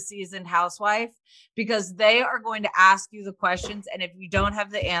 especially with a seasoned housewife, because they are going to ask you the questions. And if you don't have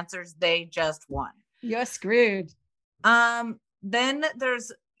the answers, they just won. You're screwed. Then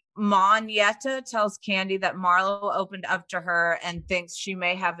there's Monyetta tells Kandi that Marlo opened up to her and thinks she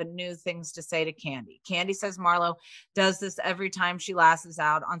may have new things to say to Kandi. Kandi says Marlo does this every time she lashes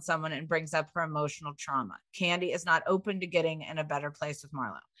out on someone and brings up her emotional trauma. Kandi is not open to getting in a better place with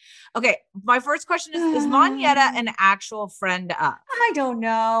Marlo. Okay, my first question is Monyetta an actual friend of? I don't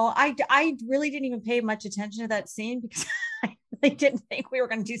know. I really didn't even pay much attention to that scene because I really didn't think we were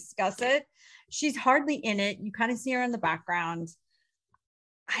going to discuss it. She's hardly in it. You kind of see her in the background.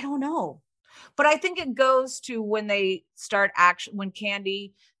 I don't know. But I think it goes to when they start when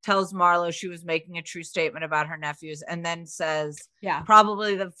Kandi tells Marlo she was making a true statement about her nephews, and then says,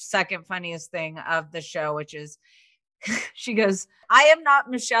 probably the second funniest thing of the show, which is she goes, I am not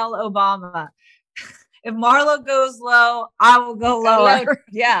Michelle Obama. If Marlo goes low, I will go lower.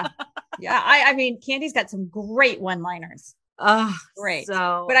 Yeah. Yeah. I mean, Candy's got some great one-liners. Oh, great.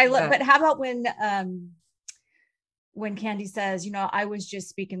 So, but how about when Kandi says, I was just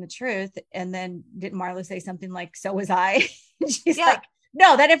speaking the truth. And then didn't Marlo say something like, so was I? She's like,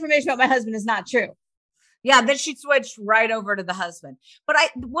 no, that information about my husband is not true. Yeah. Then she switched right over to the husband. But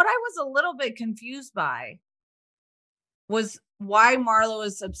what I was a little bit confused by was why Marlo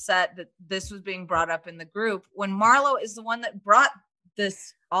was upset that this was being brought up in the group when Marlo is the one that brought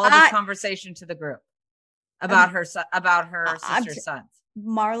this conversation to the group about her sister's sons.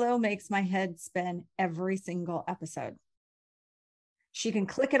 Marlo makes my head spin every single episode. She can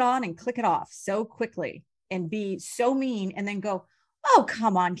click it on and click it off so quickly and be so mean and then go, oh,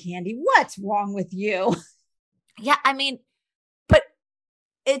 come on, Kandi, what's wrong with you? Yeah, I mean, but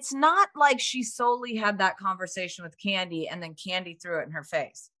it's not like she solely had that conversation with Kandi and then Kandi threw it in her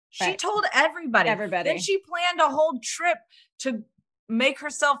face. She told everybody. Then she planned a whole trip to make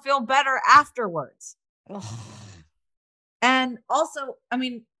herself feel better afterwards. Ugh. And also, I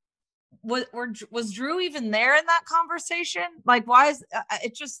mean, was Drew even there in that conversation? Like, why is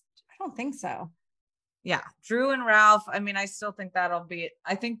it just? I don't think so. Yeah, Drew and Ralph. I mean, I still think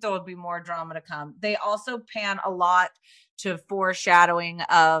I think there will be more drama to come. They also pan a lot to foreshadowing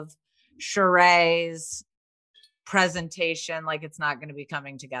of Sheree's presentation, like it's not going to be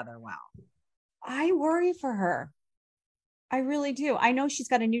coming together well. I worry for her. I really do. I know she's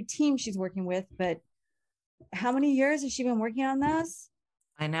got a new team she's working with, but how many years has she been working on this?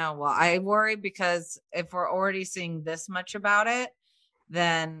 I know. Well, I worry because if we're already seeing this much about it,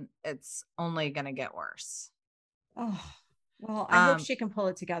 then it's only going to get worse. Oh, well, I hope she can pull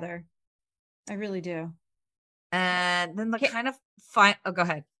it together. I really do. And then go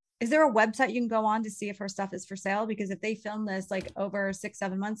ahead. Is there a website you can go on to see if her stuff is for sale? Because if they filmed this like over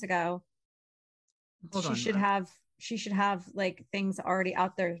 6-7 months ago, she should have like things already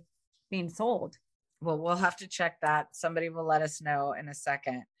out there being sold. Well, we'll have to check that. Somebody will let us know in a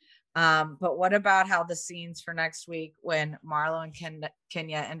second. But what about how the scenes for next week when Marlo and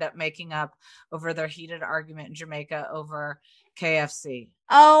Kenya end up making up over their heated argument in Jamaica over KFC?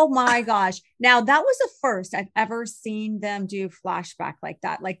 Oh my gosh. Now that was the first I've ever seen them do flashback like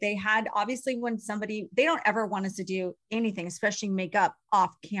that. Like they had, obviously when they don't ever want us to do anything, especially make up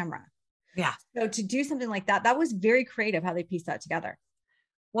off camera. Yeah. So to do something like that, that was very creative how they pieced that together.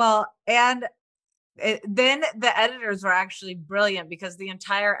 Well, and then the editors were actually brilliant because the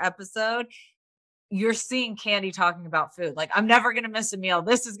entire episode, you're seeing Kandi talking about food. Like, I'm never going to miss a meal.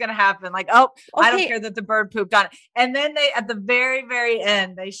 This is going to happen. Like, oh, okay. I don't care that the bird pooped on it. And then at the very, very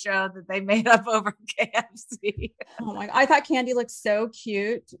end, they showed that they made up over KFC. Oh my God. I thought Kandi looked so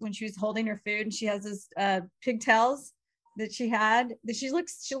cute when she was holding her food and she has this pigtails that she had. She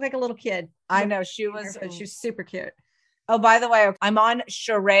looked like a little kid. I know. She was super cute. Oh, by the way, I'm on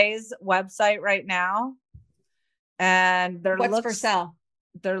Sheree's website right now. And what's for sale?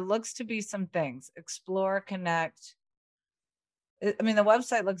 There looks to be some things. Explore, connect. I mean, the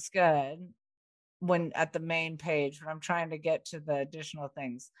website looks good when at the main page, but I'm trying to get to the additional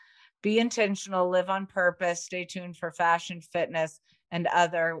things. Be intentional, live on purpose, stay tuned for fashion, fitness, and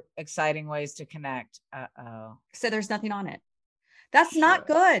other exciting ways to connect. Uh-oh. So there's nothing on it. That's not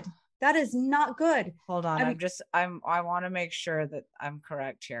good. That is not good. Hold on. I want to make sure that I'm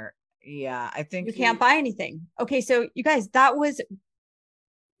correct here. Yeah, I think you can't buy anything. Okay. So you guys, that was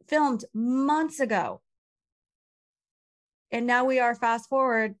filmed months ago. And now we are fast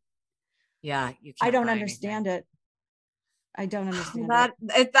forward. Yeah. You can't I don't understand it. I don't understand that.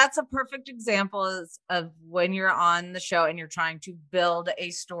 That's a perfect example of when you're on the show and you're trying to build a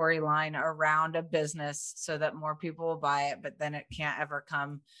storyline around a business so that more people will buy it, but then it can't ever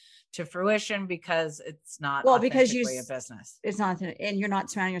come to fruition because it's not because a business. It's not, and you're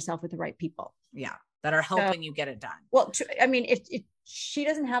not surrounding yourself with the right people. Yeah. That are helping you get it done. Well, I mean, if she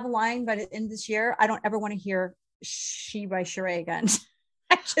doesn't have a line by the end of this year, I don't ever want to hear She by Sheree again.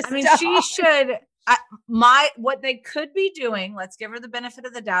 She should. What they could be doing, let's give her the benefit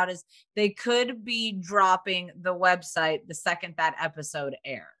of the doubt, is they could be dropping the website the second that episode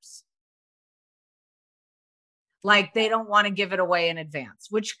airs. Like they don't want to give it away in advance,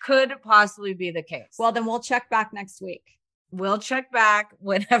 which could possibly be the case. Well, then we'll check back next week. We'll check back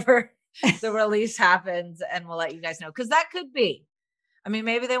whenever the release happens and we'll let you guys know. Because that could be. I mean,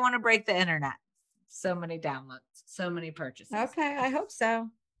 maybe they want to break the internet. So many downloads, so many purchases. Okay, I hope so.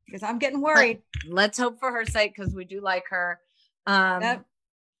 Because I'm getting worried. Let's hope for her sake because we do like her.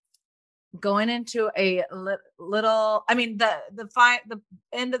 Going into a little, I mean, the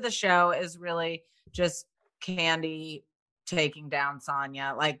end of the show is really just Kandi taking down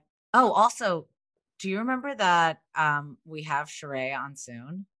Sonya. Like, oh, also, do you remember that we have Sheree on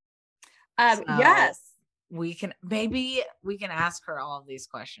soon? Yes. We can ask her all of these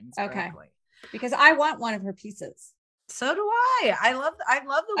questions. Okay. Correctly. Because I want one of her pieces. So do I. I love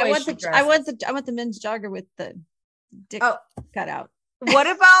the way she dresses. I want the men's jogger with the dick cut out. What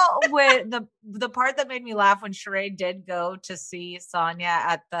about with the part that made me laugh when Sheree did go to see Sonya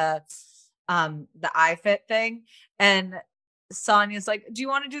at the iFit thing, and Sonya's like, "Do you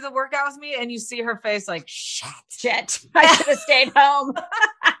want to do the workout with me?" And you see her face like, "Shit, I should have stayed home."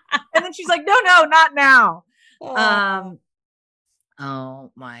 And then she's like, "No, not now."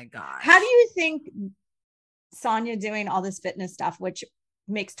 Oh my gosh. How do you think Sonya doing all this fitness stuff, which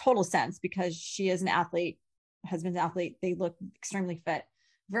makes total sense because she is an athlete, husband's athlete, they look extremely fit,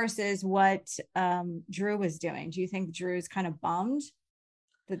 versus what Drew was doing? Do you think Drew's kind of bummed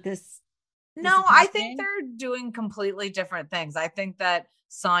that this? No, I think they're doing completely different things. I think that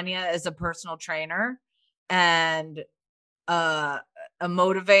Sonya is a personal trainer and a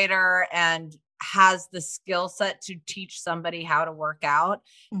motivator and has the skill set to teach somebody how to work out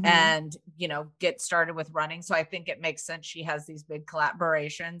and, get started with running. So I think it makes sense. She has these big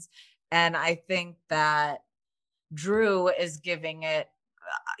collaborations. And I think that Drew is giving it,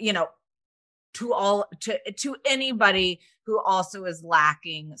 to anybody who also is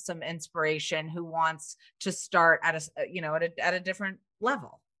lacking some inspiration, who wants to start at a different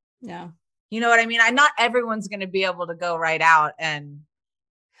level. Yeah. You know what I mean? Not everyone's going to be able to go right out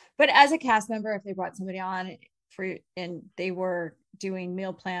but as a cast member, if they brought somebody on and they were doing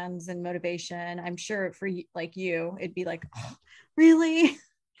meal plans and motivation, I'm sure for like you, it'd be like, oh, really?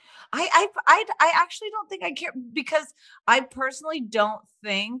 I actually don't think I care because I personally don't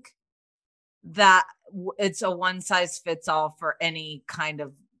think that it's a one size fits all for any kind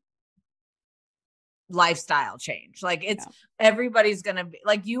of lifestyle change. Like everybody's going to be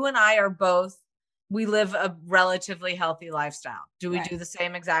like, you and I are both we live a relatively healthy lifestyle. Do we do the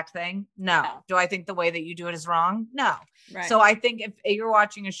same exact thing? No. Do I think the way that you do it is wrong? No. Right. So I think if you're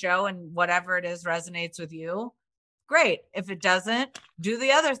watching a show and whatever it is resonates with you, great. If it doesn't, do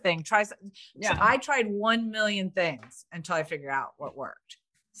the other thing. Try. So I tried 1 million things until I figured out what worked.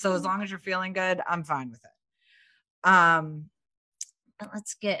 So as long as you're feeling good, I'm fine with it.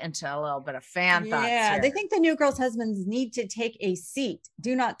 Let's get into a little bit of fan thoughts. Yeah, here. they think the new girls' husbands need to take a seat.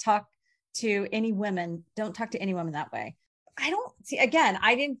 Do not talk to any women. Don't talk to any women that way. I don't see, again,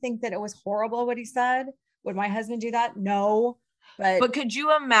 I didn't think that it was horrible what he said. Would my husband do that? No. But could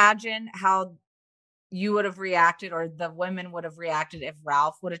you imagine how you would have reacted, or the women would have reacted, if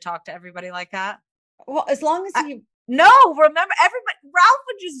Ralph would have talked to everybody like that? Well, as long as he... No, remember, Ralph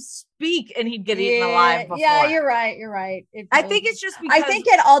would just speak and he'd get eaten alive before. Yeah, you're right. You're right. I think it's just because... I think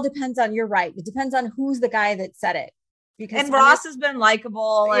it all depends on, you're right. It depends on who's the guy that said it. Because Ross has been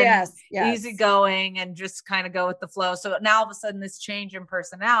likable and yes. easygoing and just kind of go with the flow. So now all of a sudden this change in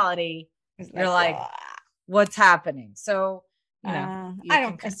personality, you're like, what's happening? So, I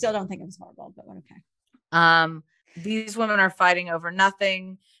still don't think it was horrible, but okay. These women are fighting over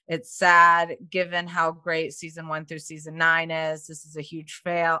nothing. It's sad given how great season 1 through season 9 is. This is a huge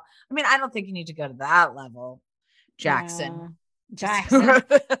fail. I mean, I don't think you need to go to that level, Jackson. Stop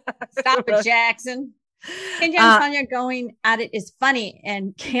it, Jackson. Candy and Tanya going at it is funny,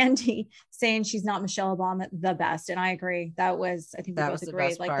 and Candy saying she's not Michelle Obama the best, and I agree. That was, I think that was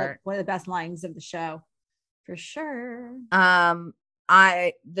great, like one of the best lines of the show, for sure.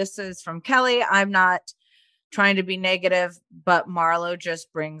 This is from Kelly. I'm not trying to be negative, but Marlo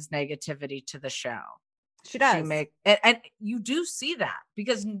just brings negativity to the show. She does. And you do see that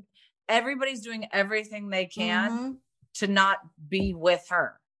because everybody's doing everything they can to not be with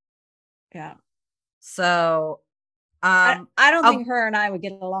her. Yeah. So I don't think her and I would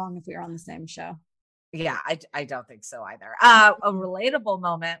get along if we were on the same show. Yeah, I don't think so either. A relatable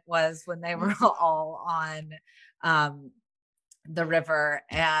moment was when they were all on the river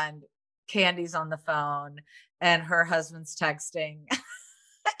and Candy's on the phone and her husband's texting.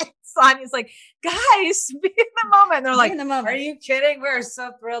 Sonya's like, guys, be in the moment. And they're like, are you kidding? We're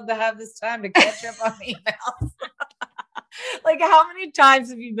so thrilled to have this time to catch up on emails. Like, how many times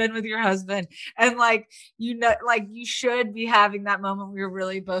have you been with your husband and like you should be having that moment where you're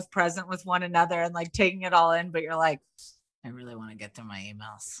really both present with one another and like taking it all in, but you're like, I really want to get to my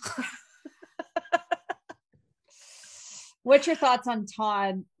emails. What's your thoughts on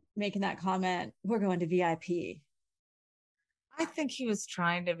Todd making that comment? We're going to VIP. I think he was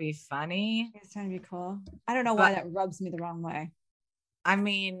trying to be funny. He was trying to be cool. I don't know why that rubs me the wrong way. I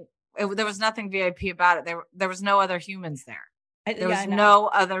mean, there was nothing VIP about it. There was no other humans there. There was no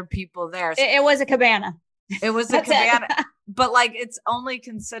other people there. So it was a cabana. It was a cabana. But like, it's only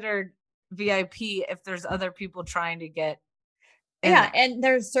considered VIP if there's other people trying to get in there. And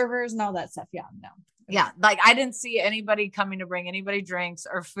there's servers and all that stuff. Yeah, no. Yeah, like I didn't see anybody coming to bring anybody drinks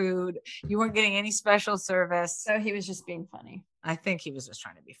or food. You weren't getting any special service. So he was just being funny. I think he was just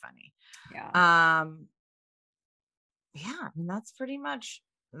trying to be funny. Yeah. Yeah, I mean, that's pretty much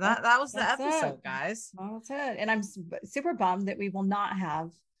that was the episode, guys. That's it. And I'm super bummed that we will not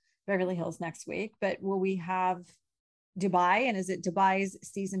have Beverly Hills next week, but will we have Dubai? And is it Dubai's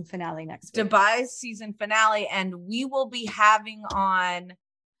season finale next week? Dubai's season finale, and we will be having on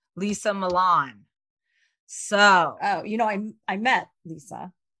Lisa Milan. So, I met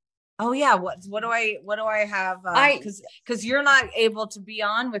Lisa. Oh yeah. What do I have? Because you're not able to be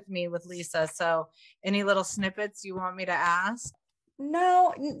on with me with Lisa. So any little snippets you want me to ask?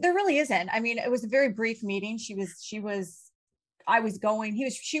 No, there really isn't. I mean, it was a very brief meeting. She was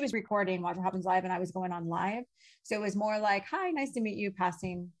recording Watch What Happens Live and I was going on live. So it was more like, hi, nice to meet you,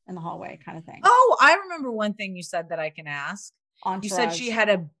 passing in the hallway kind of thing. Oh, I remember one thing you said that I can ask. Entourage. You said she had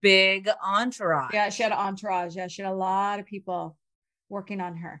a big entourage. Yeah, she had an entourage. Yeah, she had a lot of people working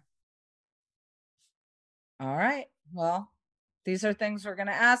on her. All right. Well, these are things we're going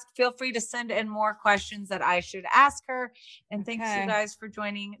to ask. Feel free to send in more questions that I should ask her. And thanks you guys for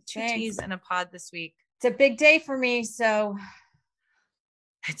joining Two Teas in a Pod this week. It's a big day for me. So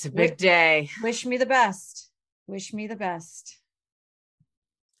it's a big day. Wish me the best. Wish me the best.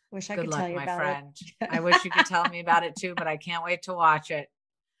 Wish I could tell you about it. I wish you could tell me about it too, but I can't wait to watch it.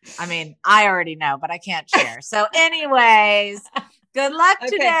 I mean, I already know, but I can't share. So anyways, good luck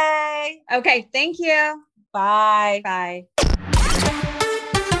today. Okay. Thank you. Bye. Bye.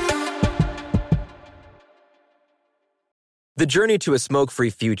 The journey to a smoke-free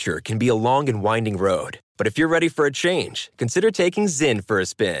future can be a long and winding road. But if you're ready for a change, consider taking Zyn for a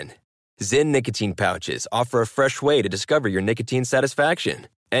spin. Zyn nicotine pouches offer a fresh way to discover your nicotine satisfaction.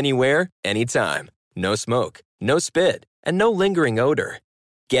 Anywhere, anytime. no smoke, no spit, and no lingering odor.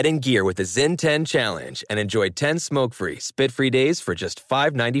 Get in gear with the Zyn 10 Challenge and enjoy 10 smoke-free, spit-free days for just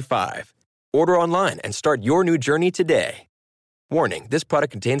 $5.95. Order online and start your new journey today. Warning, this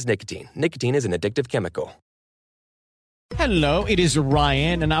product contains nicotine. Nicotine is an addictive chemical. Hello, it is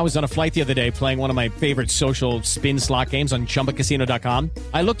Ryan, and I was on a flight the other day playing one of my favorite social spin slot games on ChumbaCasino.com.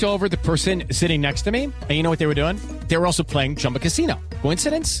 I looked over at the person sitting next to me, and you know what they were doing? They were also playing Chumba Casino.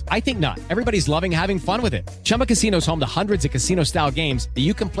 Coincidence? I think not. Everybody's loving having fun with it. Chumba Casino is home to hundreds of casino-style games that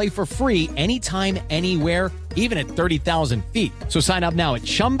you can play for free anytime, anywhere, even at 30,000 feet. So sign up now at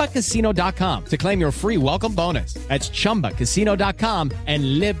ChumbaCasino.com to claim your free welcome bonus. That's ChumbaCasino.com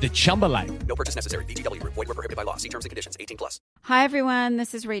and live the Chumba life. No purchase necessary. VGW. Void where prohibited by law. See terms and conditions. 18+. Hi, everyone.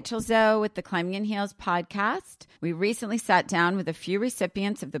 This is Rachel Zoe with the Climbing in Heels podcast. We recently sat down with a few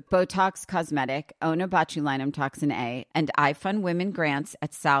recipients of the Botox Cosmetic, Onabotulinum Toxin A, and iFund Women grants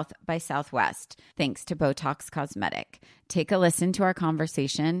at South by Southwest, thanks to Botox Cosmetic. Take a listen to our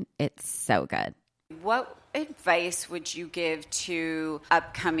conversation. It's so good. What advice would you give to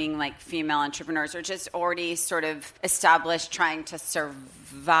upcoming female entrepreneurs or just already sort of established trying to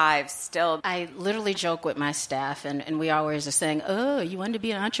survive still? I literally joke with my staff and we always are saying, oh, you want to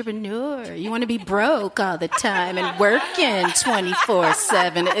be an entrepreneur? You want to be broke all the time and working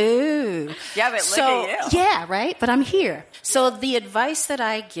 24/7. Ooh. Yeah, but look at you. Yeah, right? But I'm here. So the advice that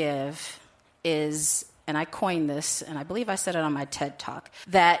I give is, and I coined this, and I believe I said it on my TED Talk,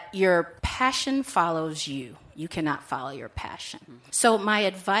 that your passion follows you. You cannot follow your passion. Mm-hmm. So my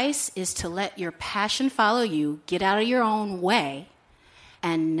advice is to let your passion follow you, get out of your own way,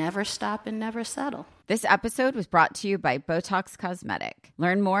 and never stop and never settle. This episode was brought to you by Botox Cosmetic.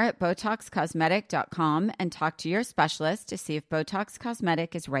 Learn more at BotoxCosmetic.com and talk to your specialist to see if Botox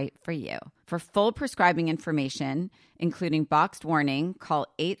Cosmetic is right for you. For full prescribing information, including boxed warning, call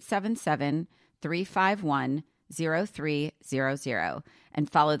 877-351-0300 and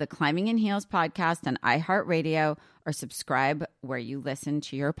follow the Climbing in Heels podcast on iHeartRadio or subscribe where you listen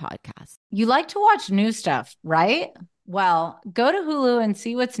to your podcast. You like to watch new stuff, right? Well, go to Hulu and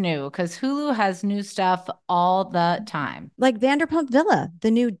see what's new because Hulu has new stuff all the time. Like Vanderpump Villa,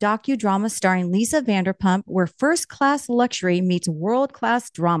 the new docudrama starring Lisa Vanderpump, where first-class luxury meets world-class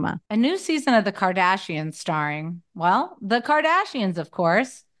drama. A new season of The Kardashians starring, well, the Kardashians, of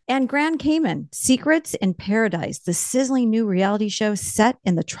course. And Grand Cayman, Secrets in Paradise, the sizzling new reality show set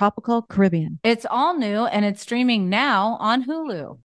in the tropical Caribbean. It's all new and it's streaming now on Hulu.